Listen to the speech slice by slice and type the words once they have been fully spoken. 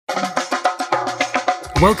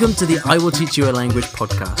Welcome to the I Will Teach You a Language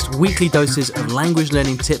podcast, weekly doses of language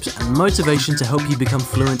learning tips and motivation to help you become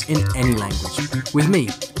fluent in any language. With me,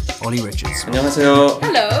 Ollie Richards. 안녕하세요.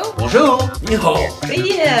 Hello. Bonjour. 你好.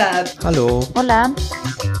 Привет. Hello. Hola.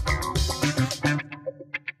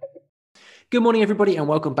 Good morning, everybody, and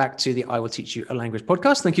welcome back to the I Will Teach You a Language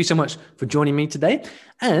podcast. Thank you so much for joining me today.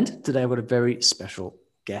 And today I've got a very special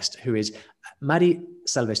guest who is Mari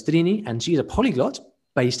Salvestrini, and she's a polyglot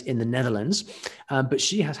based in the Netherlands, but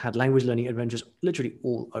she has had language learning adventures literally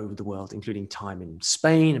all over the world, including time in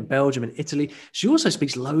Spain and Belgium and Italy. She also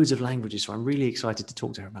speaks loads of languages, so I'm really excited to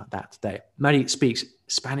talk to her about that today. Mari speaks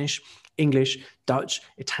Spanish, English, Dutch,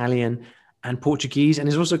 Italian, and Portuguese, and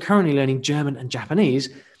is also currently learning German and Japanese.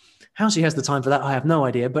 How she has the time for that, I have no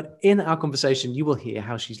idea, but in our conversation, you will hear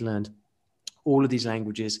how she's learned all of these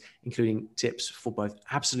languages, including tips for both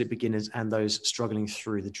absolute beginners and those struggling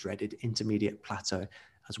through the dreaded intermediate plateau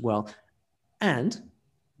as well. And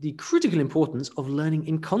the critical importance of learning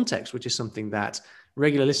in context, which is something that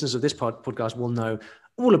regular listeners of this podcast will know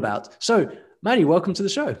all about. So, Mari, welcome to the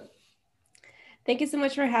show. Thank you so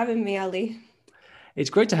much for having me, Ali. It's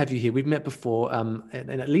great to have you here. We've met before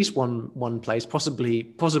in at least one place,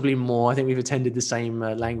 possibly more. I think we've attended the same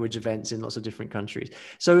language events in lots of different countries.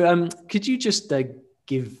 So could you just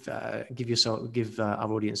give our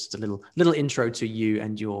audience just a little intro to you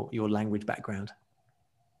and your language background?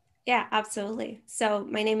 Yeah, absolutely. So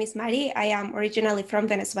my name is Mari. I am originally from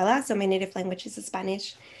Venezuela, so my native language is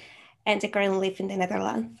Spanish, and I currently live in the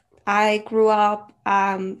Netherlands. I grew up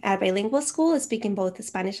at a bilingual school, speaking both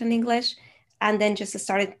Spanish and English, and then just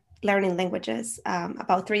started learning languages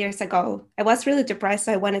about 3 years ago. I was really depressed,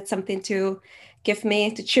 so I wanted something to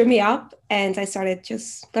cheer me up, and I started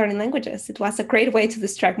just learning languages. It was a great way to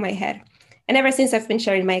distract my head. And ever since, I've been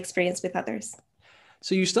sharing my experience with others.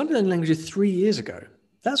 So you started learning languages 3 years ago.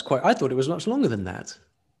 I thought it was much longer than that.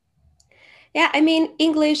 Yeah, I mean,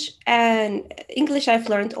 English I've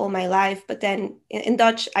learned all my life, but then in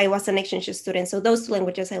Dutch, I was an exchange student. So those two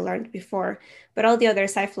languages I learned before, but all the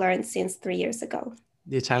others I've learned since 3 years ago.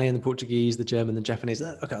 The Italian, the Portuguese, the German, the Japanese.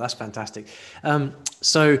 Okay, that's fantastic.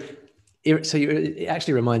 So it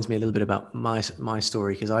actually reminds me a little bit about my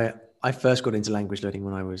story, because I first got into language learning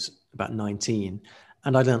when I was about 19,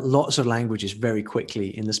 and I learned lots of languages very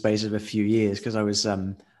quickly in the space of a few years, because I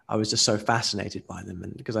was just so fascinated by them,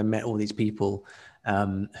 and because I met all these people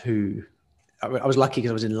who I was lucky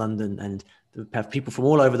because I was in London and have people from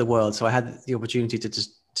all over the world. So I had the opportunity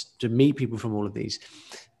to meet people from all of these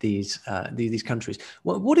countries.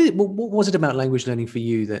 What was it about language learning for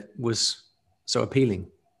you that was so appealing?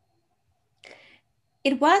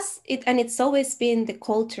 It's always been the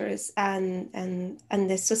cultures and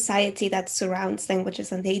the society that surrounds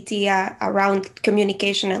languages and the idea around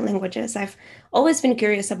communication and languages. I've always been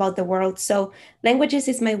curious about the world. So languages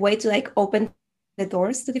is my way to open the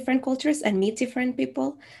doors to different cultures and meet different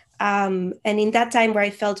people. And in that time where I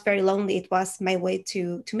felt very lonely, it was my way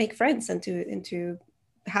to make friends and to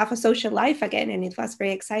have a social life again. And it was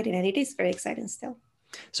very exciting, and it is very exciting still.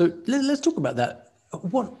 So let's talk about that.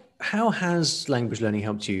 How has language learning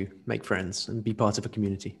helped you make friends and be part of a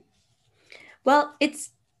community? Well,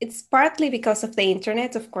 it's partly because of the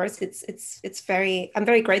internet. Of course, I'm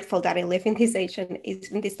very grateful that I live in this age and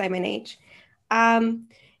in this time and age.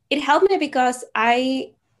 It helped me because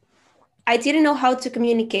I didn't know how to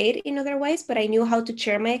communicate in other ways, but I knew how to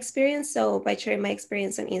share my experience. So by sharing my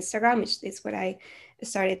experience on Instagram, which is what I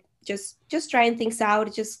started just trying things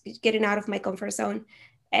out, just getting out of my comfort zone.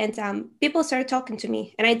 And people started talking to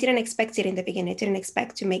me, and I didn't expect it in the beginning. I didn't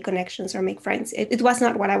expect to make connections or make friends. It was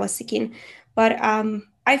not what I was seeking, but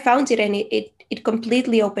I found it, and it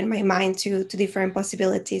completely opened my mind to different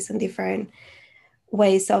possibilities and different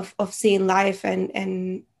ways of seeing life,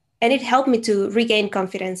 and it helped me to regain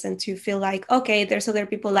confidence and to feel like, okay, there's other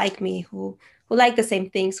people like me who like the same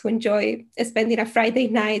things, who enjoy spending a Friday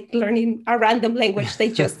night learning a random language they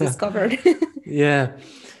just discovered. Yeah.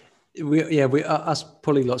 We are, us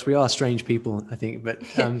polyglots, we are strange people, I think. But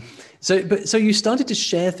so you started to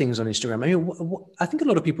share things on Instagram. I mean, I think a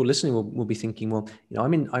lot of people listening will be thinking, well,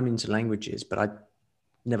 I'm into languages, but I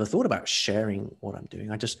never thought about sharing what I'm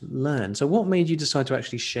doing. I just learned. So what made you decide to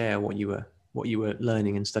actually share what you were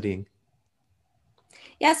learning and studying?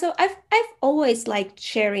 Yeah, so I've always liked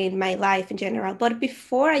sharing my life in general, but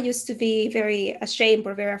before I used to be very ashamed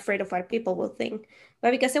or very afraid of what people will think.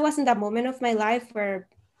 But because it wasn't that moment of my life where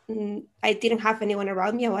I didn't have anyone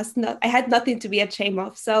around me. I had nothing to be ashamed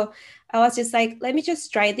of. So I was just like, let me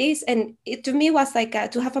just try this. And it to me was like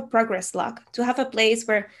to have a progress log, to have a place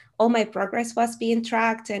where all my progress was being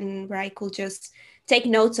tracked and where I could just take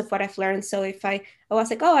notes of what I've learned. So if I was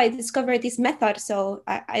like, oh, I discovered this method, so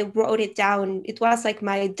I wrote it down. It was like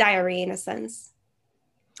my diary in a sense.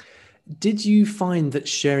 Did you find that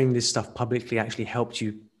sharing this stuff publicly actually helped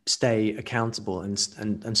you stay accountable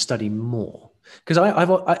and study more? Because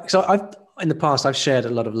I've in the past I've shared a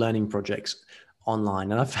lot of learning projects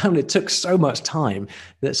online, and I found it took so much time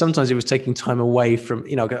that sometimes it was taking time away from,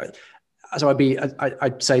 so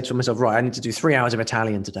I'd say to myself, right, I need to do 3 hours of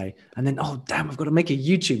Italian today, and then, oh damn, I've got to make a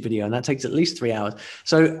YouTube video, and that takes at least 3 hours.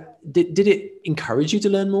 So did it encourage you to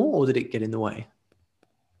learn more, or did it get in the way?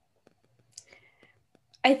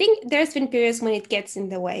 I think there's been periods when it gets in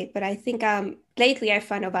the way, but I think lately I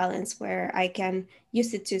found a balance where I can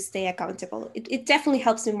use it to stay accountable. It definitely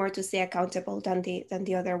helps me more to stay accountable than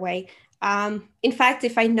the other way. In fact,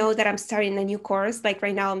 if I know that I'm starting a new course, like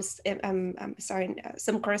right now I'm starting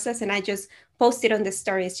some courses, and I just post it on the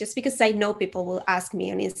stories just because I know people will ask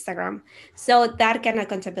me on Instagram. So that kind of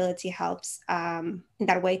accountability helps in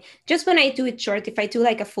that way. Just when I do it short, if I do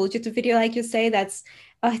like a full YouTube video, like you say,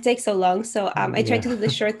 it takes so long. So I try to do the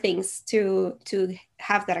short things to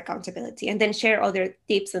have that accountability, and then share other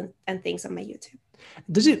tips and things on my YouTube.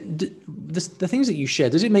 Does the things that you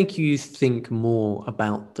share, does it make you think more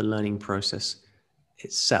about the learning process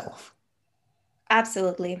itself?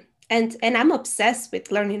 Absolutely. And I'm obsessed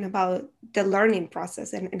with learning about the learning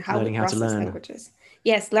process and how we process languages.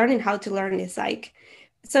 Yes, learning how to learn is like,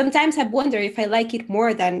 sometimes I wonder if I like it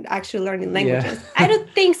more than actually learning languages. Yeah. I don't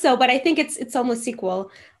think so, but I think it's almost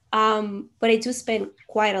equal. But I do spend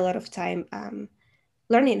quite a lot of time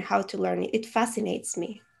learning how to learn it. It fascinates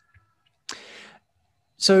me.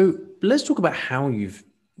 So let's talk about how you've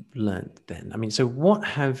learned then. I mean, so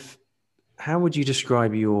how would you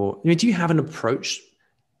describe do you have a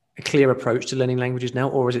clear approach to learning languages now,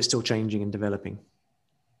 or is it still changing and developing?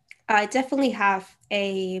 I definitely have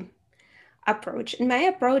a approach, and my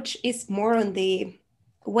approach is more on the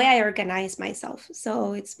way I organize myself.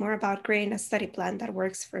 So it's more about creating a study plan that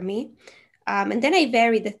works for me. And then I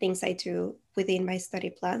vary the things I do within my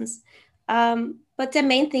study plans. But the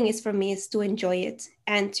main thing is for me is to enjoy it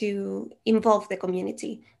and to involve the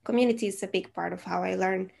community. Community is a big part of how I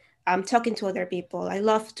learn. Talking to other people. I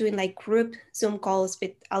love doing like group Zoom calls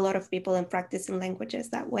with a lot of people and practicing languages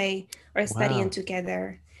that way, or studying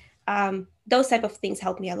together. Those type of things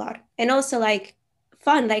help me a lot. And also like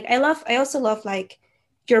fun. Like I also love like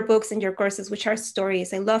your books and your courses, which are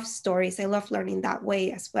stories. I love stories. I love learning that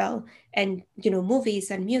way as well. And,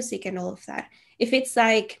 movies and music and all of that. If it's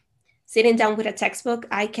like sitting down with a textbook,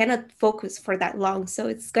 I cannot focus for that long. So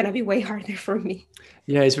it's going to be way harder for me.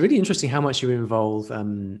 Yeah, it's really interesting how much you involve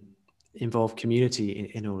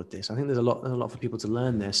community in all of this. I think there's a lot for people to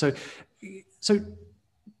learn there. So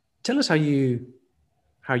tell us how you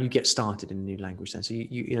get started in a new language then. So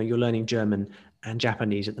you're learning German and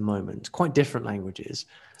Japanese at the moment, quite different languages.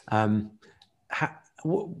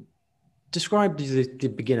 Describe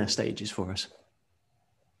the beginner stages for us.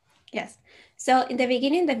 Yes. So in the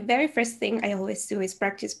beginning, the very first thing I always do is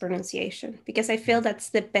practice pronunciation, because I feel that's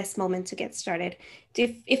the best moment to get started.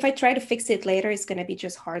 If I try to fix it later, it's going to be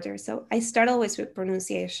just harder. So I start always with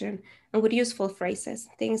pronunciation and with useful phrases,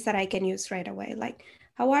 things that I can use right away, like,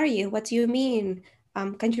 how are you? What do you mean?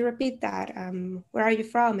 Can you repeat that? Where are you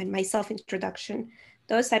from? And my self-introduction,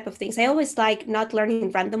 those type of things. I always like not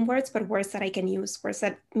learning random words, but words that I can use, words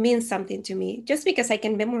that mean something to me, just because I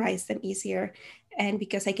can memorize them easier and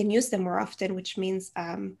because I can use them more often, which means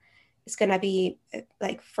it's going to be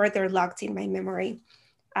like further locked in my memory.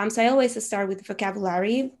 So I always start with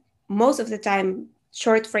vocabulary. Most of the time,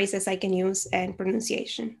 short phrases I can use and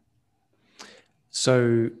pronunciation.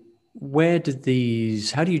 So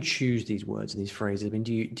how do you choose these words and these phrases? I mean,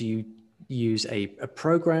 do you use a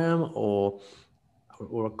program or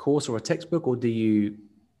a course or a textbook, or do you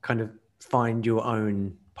kind of find your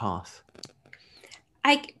own path?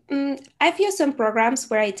 I've used some programs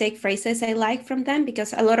where I take phrases I like from them,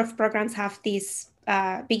 because a lot of programs have these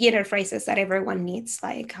beginner phrases that everyone needs,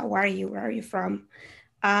 like, how are you? Where are you from?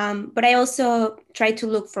 But I also try to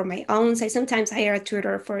look for my own. So I sometimes hire a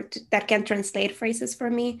tutor that can translate phrases for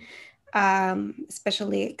me,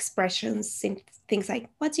 especially expressions and things like,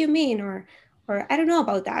 what do you mean? Or I don't know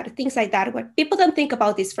about that, things like that. What people don't think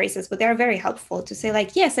about these phrases, but they're very helpful to say,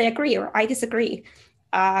 like, yes, I agree, or I disagree.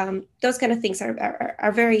 Those kind of things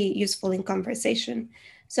are very useful in conversation.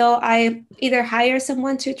 So I either hire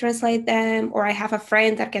someone to translate them, or I have a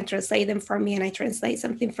friend that can translate them for me and I translate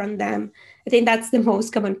something from them. I think that's the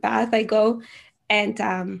most common path I go. And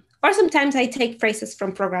or sometimes I take phrases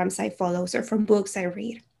from programs I follow or from books I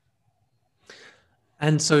read.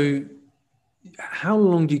 And so how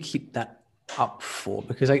long do you keep that up for?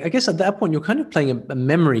 Because I guess at that point you're kind of playing a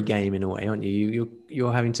memory game in a way, aren't you?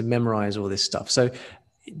 You're having to memorize all this stuff. So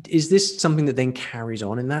is this something that then carries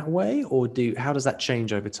on in that way, or how does that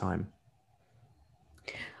change over time?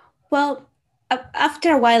 Well,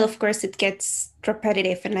 after a while, of course, it gets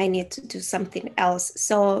repetitive and I need to do something else.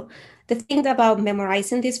 So the thing about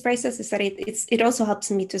memorizing these phrases is that it also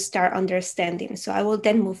helps me to start understanding. So I will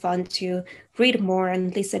then move on to read more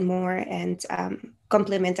and listen more and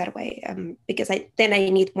complement that way, because I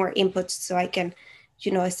need more input so I can,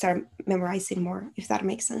 start memorizing more, if that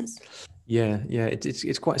makes sense. Yeah,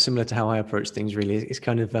 it's quite similar to how I approach things. Really, it's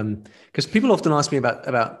kind of because people often ask me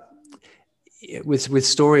about with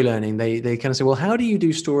story learning. They kind of say, well, how do you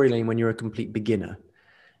do story learning when you're a complete beginner?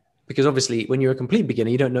 Because obviously, when you're a complete beginner,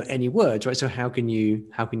 you don't know any words, right? So how can you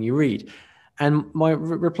read? And my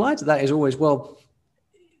reply to that is always, well,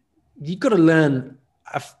 you've got to learn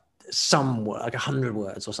some word, like 100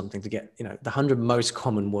 words or something, to get the 100 most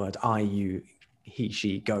common words: I, you, he,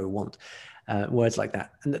 she, go, want. Words like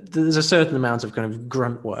that. And there's a certain amount of kind of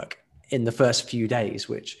grunt work in the first few days,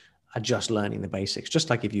 which are just learning the basics, just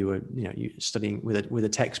like if you were, you studying with a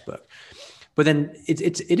textbook. But then it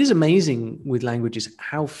is amazing with languages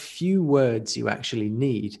how few words you actually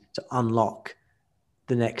need to unlock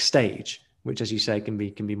the next stage, which, as you say, can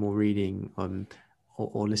be more reading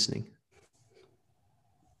or listening.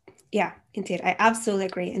 Yeah, indeed. I absolutely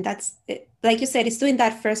agree. And that's it. Like you said, it's doing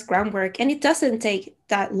that first groundwork, and it doesn't take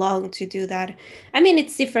that long to do that. I mean,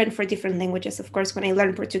 it's different for different languages. Of course, when I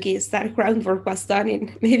learned Portuguese, that groundwork was done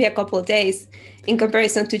in maybe a couple of days in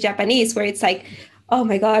comparison to Japanese, where it's like, oh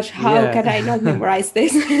my gosh, how can I not memorize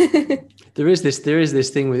this? There is this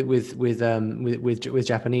thing with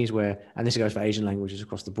Japanese where, and this goes for Asian languages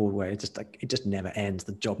across the board, where it just never ends.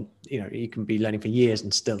 The job, you can be learning for years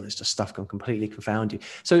and still it's just stuff can completely confound you.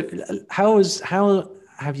 So how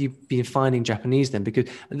have you been finding Japanese then? Because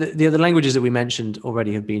the other languages that we mentioned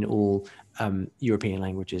already have been all European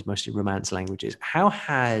languages, mostly Romance languages. How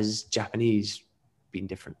has Japanese been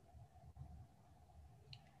different?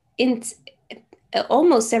 In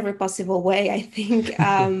almost every possible way, I think.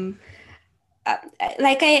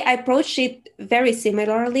 Like I approach it very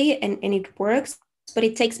similarly, and it works, but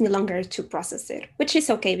it takes me longer to process it, which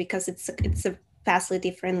is okay because it's a vastly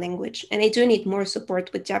different language, and I do need more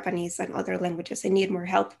support with Japanese and other languages. I need more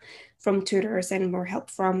help from tutors and more help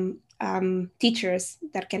from teachers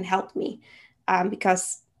that can help me,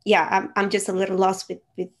 because I'm just a little lost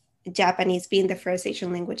with Japanese being the first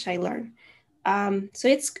Asian language I learned. So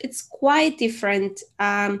it's quite different.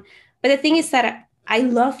 But the thing is that I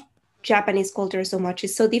love Japanese culture so much.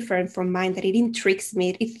 It's so different from mine that it intrigues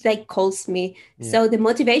me. It like calls me. Yeah. So the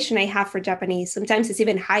motivation I have for Japanese sometimes is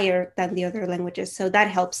even higher than the other languages. So that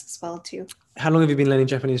helps as well too. How long have you been learning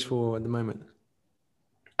Japanese for at the moment?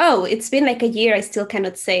 Oh, it's been like a year. I still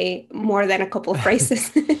cannot say more than a couple of phrases.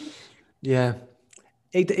 Yeah,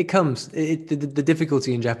 it comes. The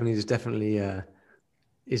difficulty in Japanese is definitely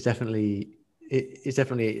it's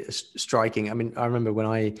definitely striking. I mean, I remember when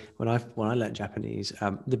I learned Japanese,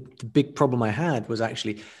 the big problem I had was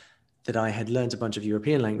actually that I had learned a bunch of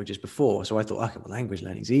European languages before. So I thought, okay, well, language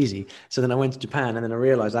learning is easy. So then I went to Japan, and then I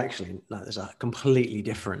realized actually, no, there's a completely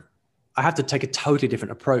different. I have to take a totally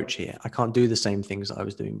different approach here. I can't do the same things that I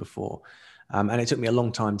was doing before, and it took me a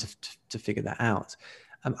long time to figure that out.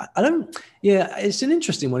 I don't. Yeah, it's an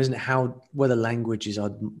interesting one, isn't it? Whether languages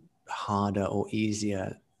are harder or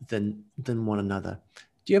easier than one another.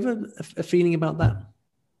 Do you have a feeling about that?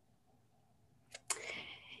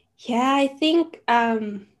 Yeah, I think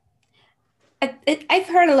I've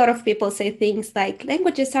heard a lot of people say things like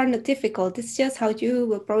languages are not difficult. It's just how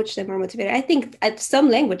you approach them or motivate. I think some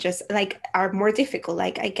languages are more difficult.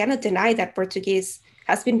 Like I cannot deny that Portuguese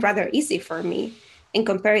has been rather easy for me in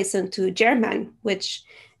comparison to German, which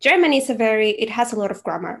German is it has a lot of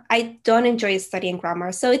grammar. I don't enjoy studying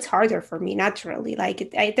grammar, so it's harder for me naturally.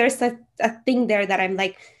 Like there's a thing there that I'm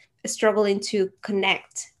like struggling to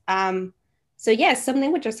connect. So yes, some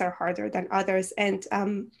languages are harder than others, and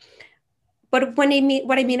but what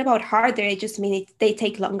I mean about harder, I just mean they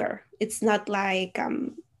take longer. It's not like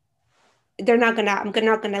I'm not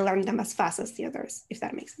gonna learn them as fast as the others, if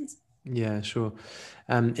that makes sense. Yeah, sure.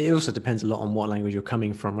 It also depends a lot on what language you're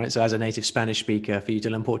coming from, right? So as a native Spanish speaker, for you to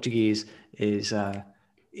learn Portuguese is,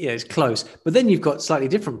 it's close. But then you've got slightly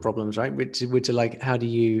different problems, right? Which are like, how do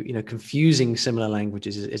you, confusing similar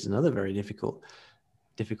languages is another very difficult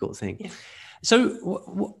thing. Yeah.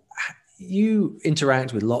 So you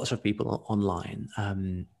interact with lots of people online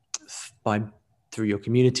through your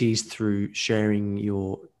communities, through sharing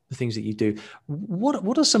the things that you do.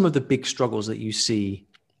 What are some of the big struggles that you see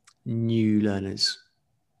new learners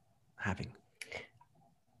having?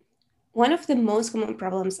 one of the most common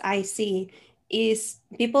problems I see is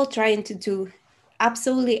people trying to do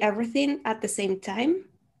absolutely everything at the same time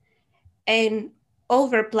and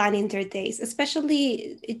over planning their days,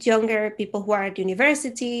 especially younger people who are at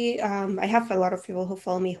university. I have a lot of people who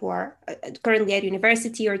follow me who are currently at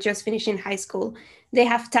university or just finishing high school. They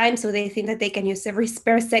have time, so they think that they can use every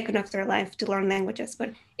spare second of their life to learn languages.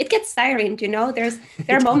 But it gets tiring, you know. There are It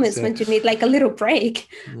does, moments when you need like a little break.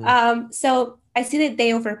 yeah. So I see that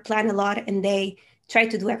they overplan a lot and they try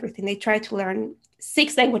to do everything. They try to learn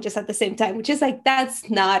six languages at the same time, which is like that's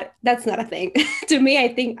not a thing. To me,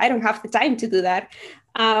 I think I don't have the time to do that.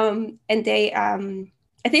 And they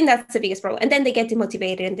I think that's the biggest problem. And then they get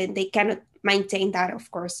demotivated and then they cannot maintain that, of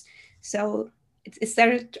course. So it's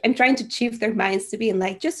that I'm trying to shift their minds to being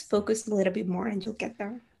like, just focus a little bit more and you'll get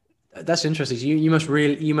there. That's interesting. So you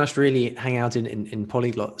must really hang out in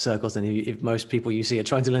polyglot circles. And if most people you see are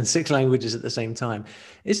trying to learn six languages at the same time,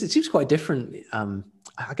 it seems quite different.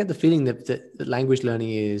 I get the feeling that language learning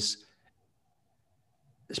is,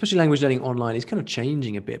 especially language learning online, is kind of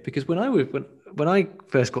changing a bit. Because when I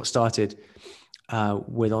first got started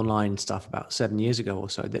with online stuff about 7 years ago or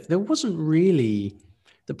so, there wasn't really,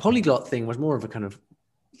 the polyglot thing was more of a kind of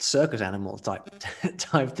circus animal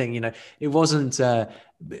type thing. You know, it wasn't.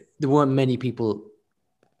 There weren't many people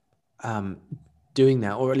doing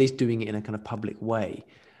that, or at least doing it in a kind of public way.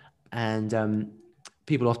 And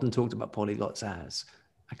people often talked about polyglots as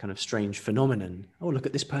a kind of strange phenomenon. Oh, look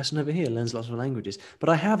at this person over here, learns lots of languages. But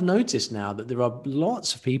I have noticed now that there are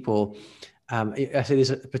lots of people. I say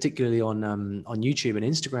this particularly on YouTube and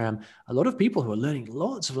Instagram. A lot of people who are learning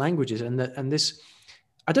lots of languages, and this.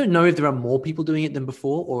 I don't know if there are more people doing it than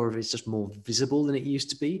before, or if it's just more visible than it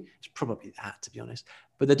used to be. It's probably that, to be honest.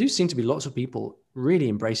 But there do seem to be lots of people really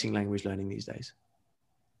embracing language learning these days.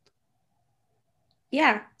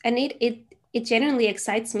 Yeah, and it genuinely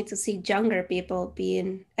excites me to see younger people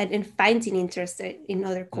being and finding interest in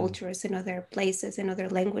other cultures, in other places, in other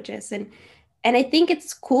languages, and I think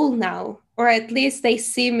it's cool now, or at least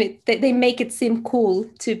they make it seem cool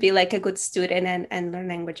to be like a good student and learn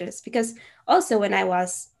languages. Because also when I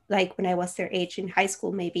was their age in high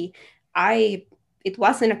school, maybe I it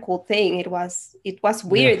wasn't a cool thing. It was Yeah.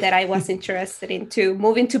 weird that I was interested into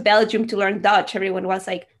moving to Belgium to learn Dutch. Everyone was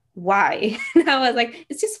like, why? And I was like,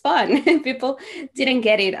 it's just fun. And people didn't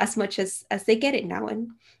get it as much as they get it now.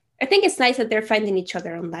 And I think it's nice that they're finding each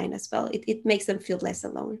other online as well. It makes them feel less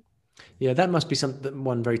alone. Yeah, that must be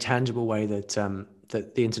one very tangible way that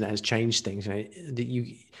that the internet has changed things. You know, that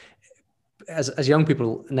you, as young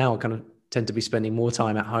people now, kind of tend to be spending more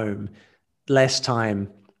time at home, less time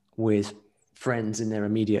with friends in their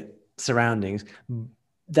immediate surroundings.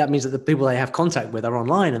 That means that the people they have contact with are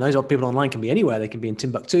online, and those people online can be anywhere. They can be in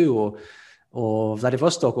Timbuktu or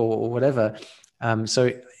Vladivostok or whatever.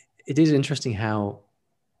 So it is interesting how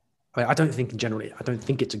I don't think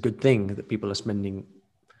it's a good thing that people are spending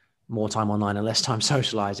more time online and less time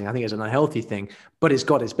socializing. I think it's an unhealthy thing, but it's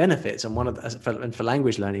got its benefits. And for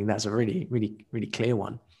language learning, that's a really, really, really clear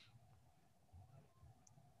one.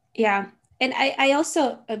 Yeah. And I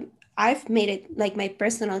also, I've made it like my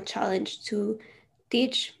personal challenge to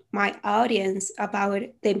teach my audience about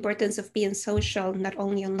the importance of being social, not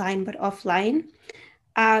only online, but offline.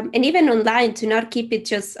 And even online, to not keep it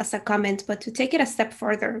just as a comment, but to take it a step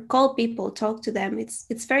further, call people, talk to them.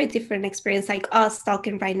 It's very different experience, like us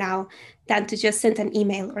talking right now, than to just send an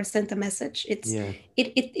email or send a message. Yeah.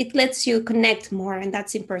 It lets you connect more, and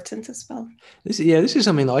that's important as well. This is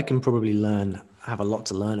something that I can probably have a lot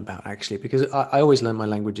to learn about, actually, because I always learn my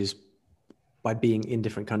languages by being in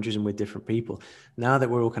different countries and with different people. Now that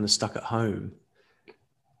we're all kind of stuck at home,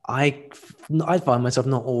 I find myself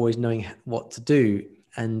not always knowing what to do.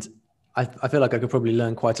 And I feel like I could probably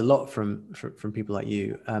learn quite a lot from people like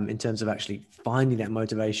you in terms of actually finding that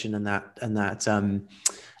motivation and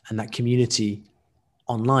that community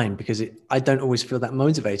online, because I don't always feel that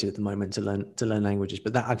motivated at the moment to learn languages,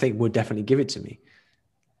 but that I think would definitely give it to me.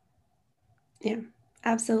 Yeah,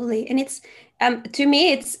 absolutely. And it's to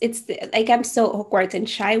me like I'm so awkward and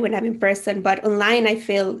shy when I'm in person, but online I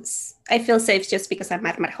feel safe just because I'm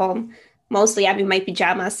at my home. Mostly I'm in my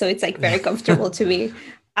pajamas, so it's like very comfortable to me.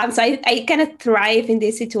 So I kind of thrive in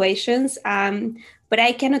these situations. But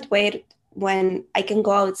I cannot wait when I can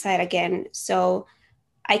go outside again. So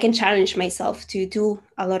I can challenge myself to do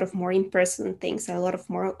a lot of more in-person things, a lot of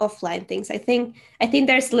more offline things. I think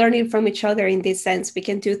there's learning from each other in this sense. We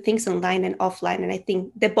can do things online and offline, and I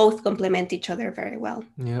think they both complement each other very well.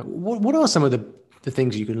 Yeah. What are some of the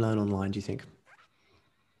things you can learn online, do you think?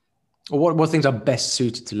 Or what things are best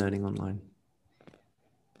suited to learning online?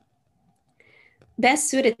 Best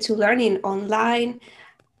suited to learning online.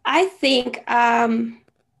 I think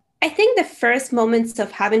I think the first moments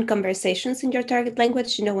of having conversations in your target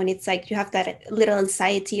language, when it's like you have that little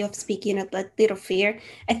anxiety of speaking, of that little fear.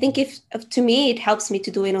 I think if to me, it helps me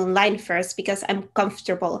to do it online first because I'm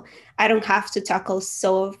comfortable. I don't have to tackle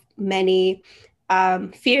so many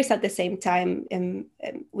fears at the same time,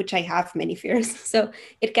 which I have many fears. So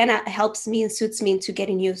it kind of helps me and suits me into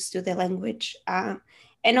getting used to the language.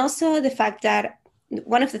 And also the fact that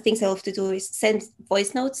one of the things I love to do is send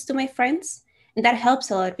voice notes to my friends, and that helps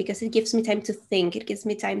a lot because it gives me time to think. It gives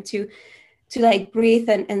me time to like breathe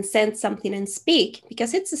and send something and speak,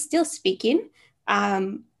 because it's still speaking,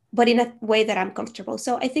 but in a way that I'm comfortable.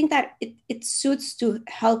 So I think that it suits to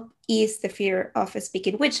help ease the fear of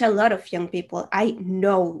speaking, which a lot of young people I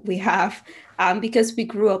know we have, because we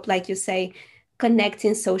grew up, like you say,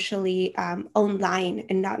 connecting socially online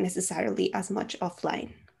and not necessarily as much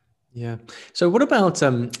offline. Yeah. So what about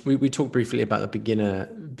we talked briefly about the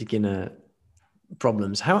beginner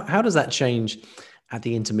problems. How does that change at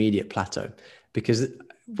the intermediate plateau? Because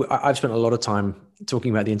I've spent a lot of time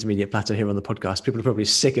talking about the intermediate plateau here on the podcast. People are probably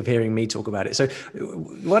sick of hearing me talk about it. So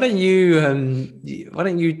why don't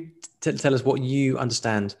you tell us what you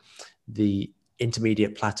understand the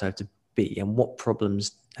intermediate plateau to be, and what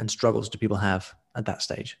problems and struggles do people have at that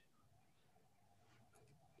stage?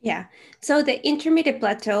 Yeah. So the intermediate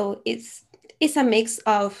plateau is a mix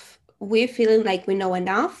of we feeling like we know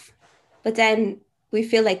enough, but then we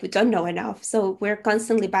feel like we don't know enough. So we're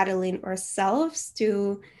constantly battling ourselves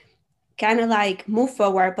to kind of like move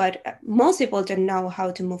forward, but most people don't know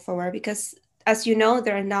how to move forward because, as you know,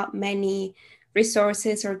 there are not many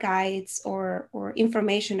resources or guides or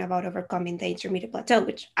information about overcoming the intermediate plateau,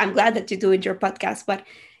 which I'm glad that you do in your podcast, but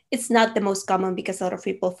it's not the most common because a lot of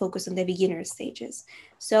people focus on the beginner stages.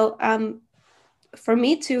 So for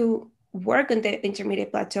me to work on the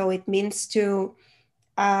intermediate plateau, it means to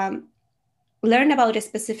um, learn about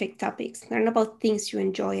specific topics, learn about things you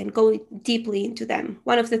enjoy, and go deeply into them.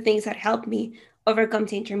 One of the things that helped me overcome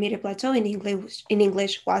the intermediate plateau in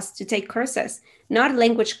English was to take courses, not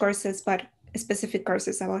language courses, but specific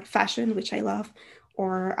courses about fashion, which I love,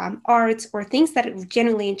 or art, or things that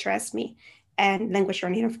genuinely interest me, and language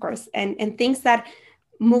learning, of course, and things that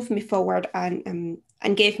move me forward and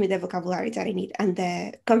gave me the vocabulary that I need and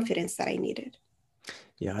the confidence that I needed.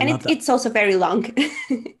 Yeah, I And love that. it's also very long.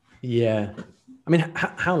 Yeah. I mean,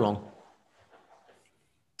 how long?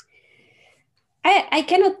 I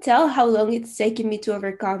cannot tell how long it's taken me to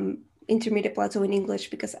overcome intermediate plateau in English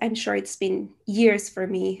because I'm sure it's been years for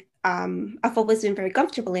me. I've always been very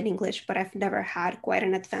comfortable in English, but I've never had quite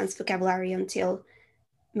an advanced vocabulary until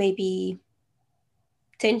maybe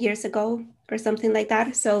 10 years ago or something like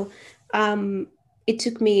that. So it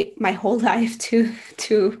took me my whole life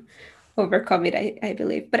to overcome it, I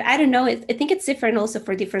believe. But I don't know. I think it's different also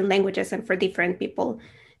for different languages and for different people,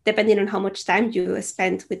 depending on how much time you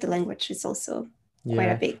spend with the language is also quite a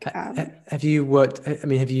Yeah. big. Have you worked? I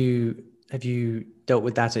mean, have you dealt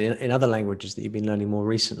with that in other languages that you've been learning more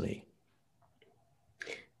recently?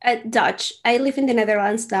 Dutch. I live in the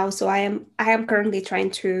Netherlands now, so I am currently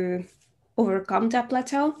trying to overcome that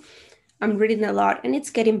plateau. I'm reading a lot, and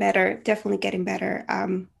it's getting better. Definitely getting better.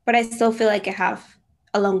 But I still feel like I have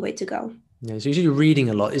a long way to go. Yeah. So you're reading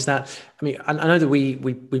a lot. Is that? I mean, I know that we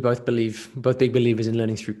both big believers in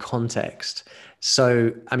learning through context.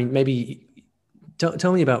 So I mean, maybe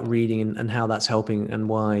tell me about reading and how that's helping, and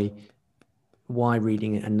why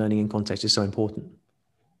reading and learning in context is so important.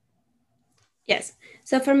 Yes.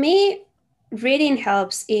 So for me, reading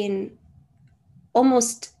helps in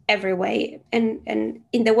almost every way, and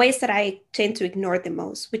in the ways that I tend to ignore the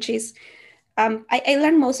most, which is I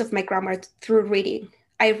learn most of my grammar through reading.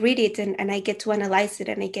 I read it and I get to analyze it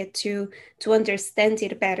and I get to understand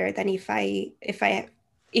it better than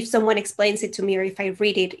if someone explains it to me or if I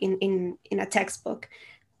read it in a textbook.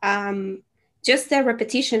 Um, just the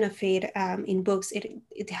repetition of it in books,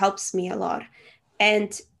 it helps me a lot,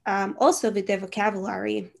 and also with the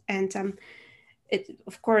vocabulary and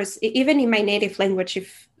of course, even in my native language,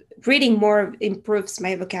 if reading more improves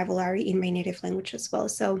my vocabulary in my native language as well.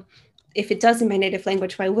 So if it does in my native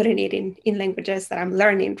language, why wouldn't it in languages that I'm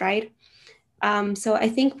learning, right? So I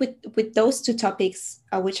think with those two topics,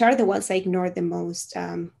 which are the ones I ignore the most,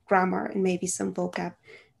 grammar and maybe some vocab,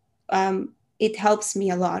 it helps me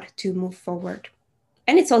a lot to move forward.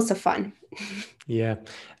 And it's also fun. Yeah.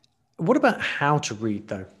 What about how to read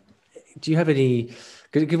though? Do you have any?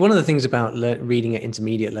 Because one of the things about reading at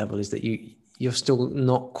intermediate level is that you're still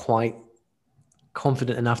not quite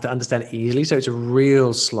confident enough to understand it easily, so it's a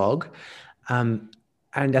real slog. And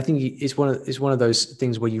I think it's one of those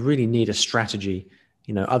things where you really need a strategy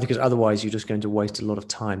because otherwise you're just going to waste a lot of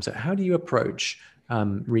time. So how do you approach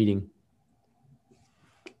reading?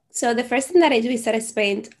 So the first thing that I do is that I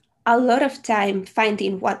spend a lot of time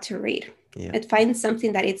finding what to read. Yeah. And find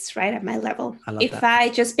something that it's right at my level. If that. I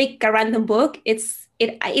just pick a random book, it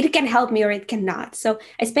can help me or it cannot. So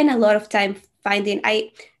I spend a lot of time finding.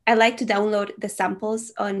 I like to download the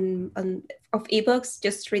samples of ebooks,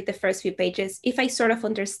 just read the first few pages. If I sort of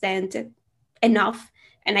understand it enough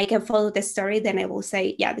and I can follow the story, then I will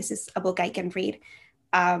say, yeah, this is a book I can read.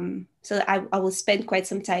 So I will spend quite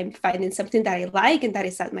some time finding something that I like and that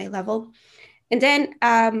is at my level. And then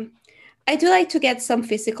I do like to get some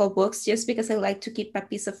physical books just because I like to keep a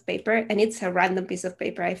piece of paper, and it's a random piece of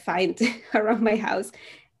paper I find around my house.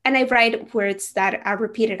 And I write words that are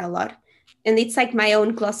repeated a lot. And it's like my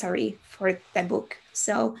own glossary for the book.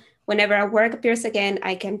 So whenever a word appears again,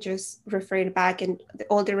 I can just refer it back, and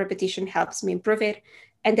all the repetition helps me improve it.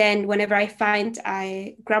 And then whenever I find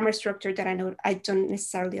a grammar structure that I know I don't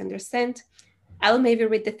necessarily understand, I'll maybe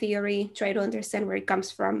read the theory, try to understand where it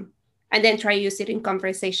comes from, and then try to use it in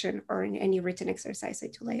conversation or in any written exercise I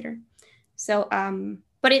do later. So,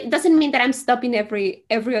 but it doesn't mean that I'm stopping every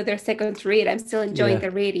other second to read. I'm still enjoying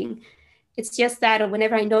the reading. It's just that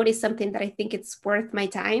whenever I notice something that I think it's worth my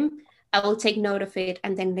time, I will take note of it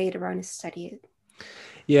and then later on study it.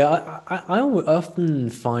 Yeah, I often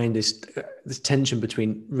find this tension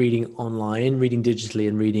between reading online, reading digitally,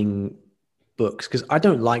 and reading books, because I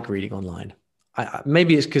don't like reading online.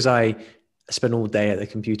 Maybe it's because I spend all day at the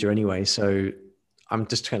computer anyway, so I'm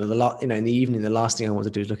just kind of in the evening, the last thing I want to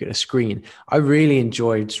do is look at a screen. I really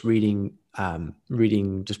enjoyed just reading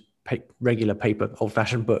just regular paper,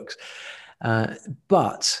 old-fashioned books,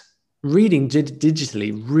 but reading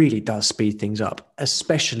digitally really does speed things up,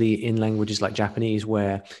 especially in languages like Japanese,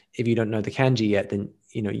 where if you don't know the kanji yet, then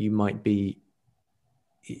you might be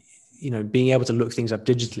being able to look things up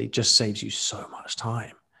digitally just saves you so much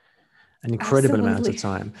time. An incredible amount of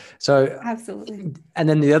time. So absolutely. And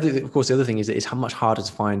then the other thing is that it's much harder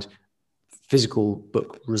to find physical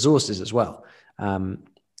book resources as well,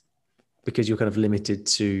 because you're kind of limited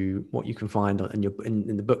to what you can find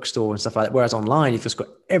in the bookstore and stuff like that. Whereas online, you've just got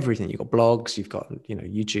everything. You've got blogs, you've got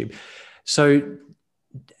YouTube. So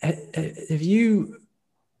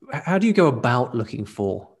how do you go about looking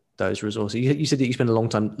for those resources? You said that you spend a long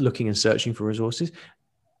time looking and searching for resources.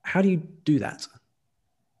 How do you do that?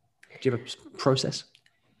 Do you have a process?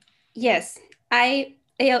 Yes,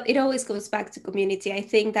 it always goes back to community. I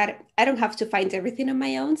think that I don't have to find everything on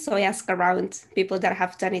my own. So I ask around people that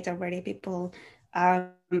have done it already, people,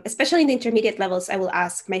 especially in the intermediate levels, I will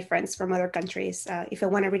ask my friends from other countries. If I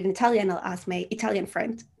want to read in Italian, I'll ask my Italian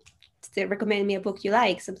friend to recommend me a book you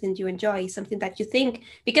like, something you enjoy, something that you think,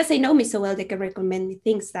 because they know me so well, they can recommend me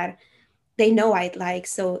things that they know I'd like,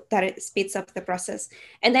 so that it speeds up the process.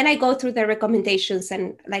 And then I go through the recommendations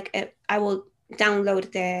and I will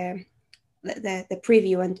download the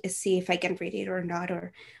preview and see if I can read it or not,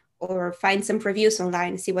 or find some reviews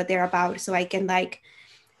online, see what they're about, so I can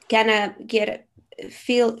kind of get a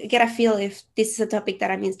feel if this is a topic that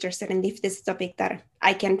I'm interested in, if this is a topic that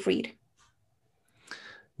I can read.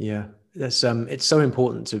 Yeah, that's it's so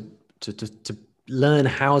important to learn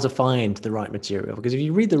how to find the right material, because if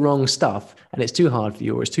you read the wrong stuff and it's too hard for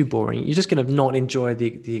you or it's too boring, you're just going to not enjoy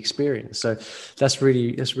the experience. So that's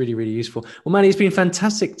really useful. Well, Maddie, it's been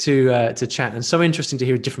fantastic to chat, and so interesting to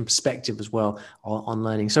hear a different perspective as well on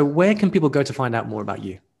learning. So where can people go to find out more about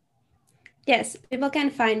you? Yes, people can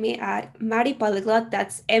find me at Mari Polyglot.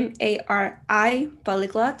 That's Mari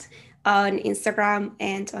Polyglot on Instagram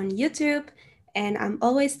and on YouTube. And I'm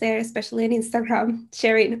always there, especially on Instagram,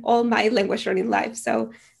 sharing all my language learning life. So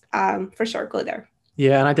for sure, go there.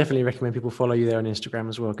 Yeah, and I definitely recommend people follow you there on Instagram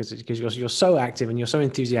as well, because you're so active and you're so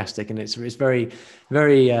enthusiastic, and it's very,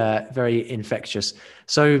 very, very infectious.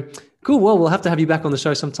 So cool. Well, we'll have to have you back on the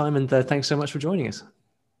show sometime, and thanks so much for joining us.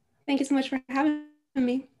 Thank you so much for having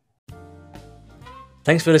me.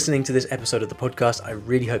 Thanks for listening to this episode of the podcast. I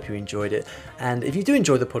really hope you enjoyed it. And if you do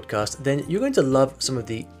enjoy the podcast, then you're going to love some of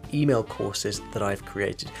the email courses that I've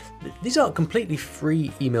created. These are completely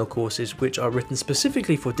free email courses which are written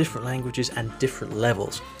specifically for different languages and different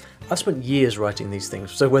levels. I've spent years writing these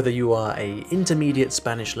things, so whether you are an intermediate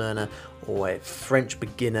Spanish learner or a French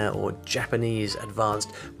beginner or Japanese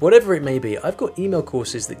advanced, whatever it may be, I've got email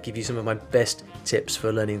courses that give you some of my best tips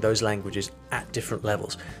for learning those languages at different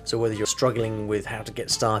levels. So whether you're struggling with how to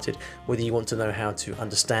get started, whether you want to know how to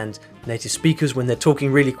understand native speakers when they're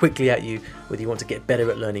talking really quickly at you, whether you want to get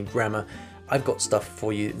better at learning grammar, I've got stuff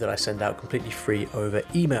for you that I send out completely free over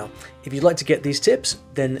email. If you'd like to get these tips,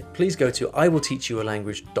 then please go to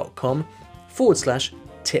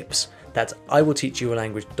iwillteachyoualanguage.com/tips. That's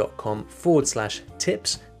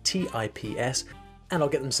iwillteachyoualanguage.com/tips, TIPS, and I'll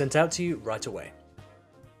get them sent out to you right away.